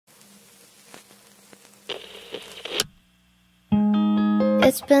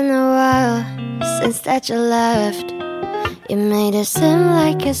It's been a while since that you left. You made it seem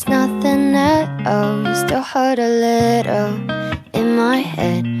like it's nothing at all. You still hurt a little in my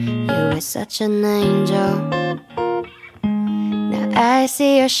head. You were such an angel. Now I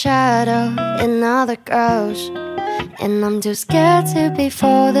see your shadow in other girls, and I'm too scared to be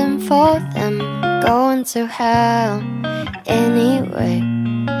falling for them. Going to hell anyway.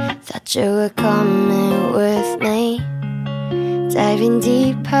 Thought you were coming with me. Diving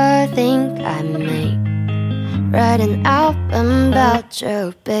deeper, think I may write an album about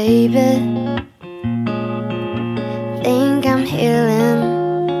you, baby. Think I'm healing.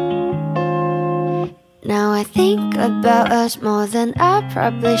 Now I think about us more than I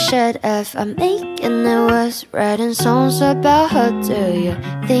probably should have. I'm making it worse, writing songs about her. Do you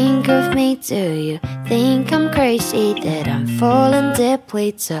think of me? Do you think I'm crazy, that I'm falling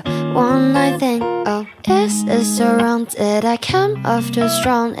deeply to one night thing? Oh, is it so wrong? Did I come off too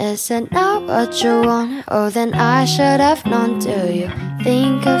strong? Is it not what you want? Oh, then I should have known. Do you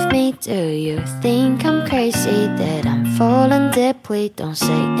think of me? Do you think I'm crazy, that I'm falling deeply? Don't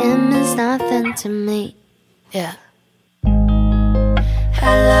say it means nothing to me. Yeah.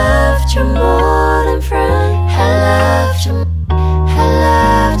 I loved you more than friend. I loved you. I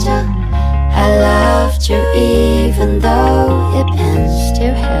loved you. I loved you even though it pains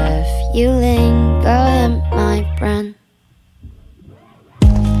to have you linger in my brain.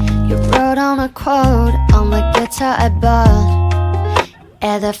 You wrote on a quote on the guitar I bought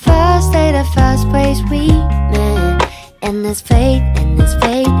at the first day, the first place we met. And it's fate, and it's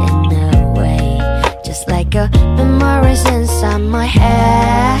fading away, just like a memories inside my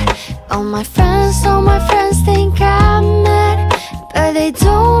head. All my friends think I'm mad, but they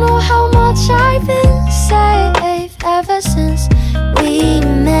don't know how much I've been saved ever since we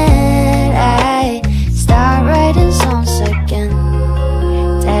met. I start writing songs again,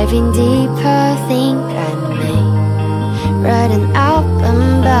 diving deeper, think I may write an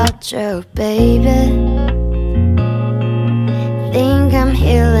album about you, baby. Think I'm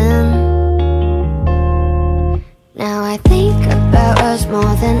healing. Now I think about us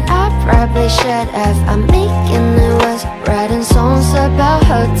more than I probably should have. I'm making it worse, writing songs about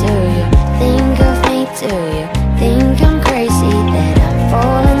her. Do you think of me? Do you think I'm crazy, that I'm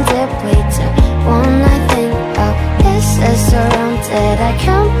falling deeply to one night thing? Oh, is it so wrong? Did I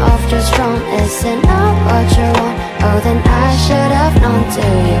come off too strong? Is it not what you want? Oh, then I should have known. Do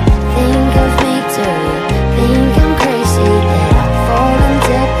you think of me? Do you think I'm crazy, that I'm falling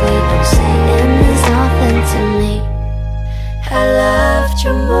deeply? Don't say it means nothing to me. I loved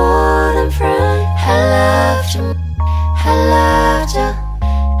you more than friend. I loved you. I loved you.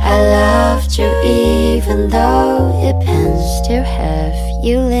 I loved you even though it pains to have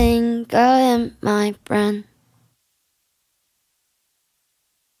you linger in my brain.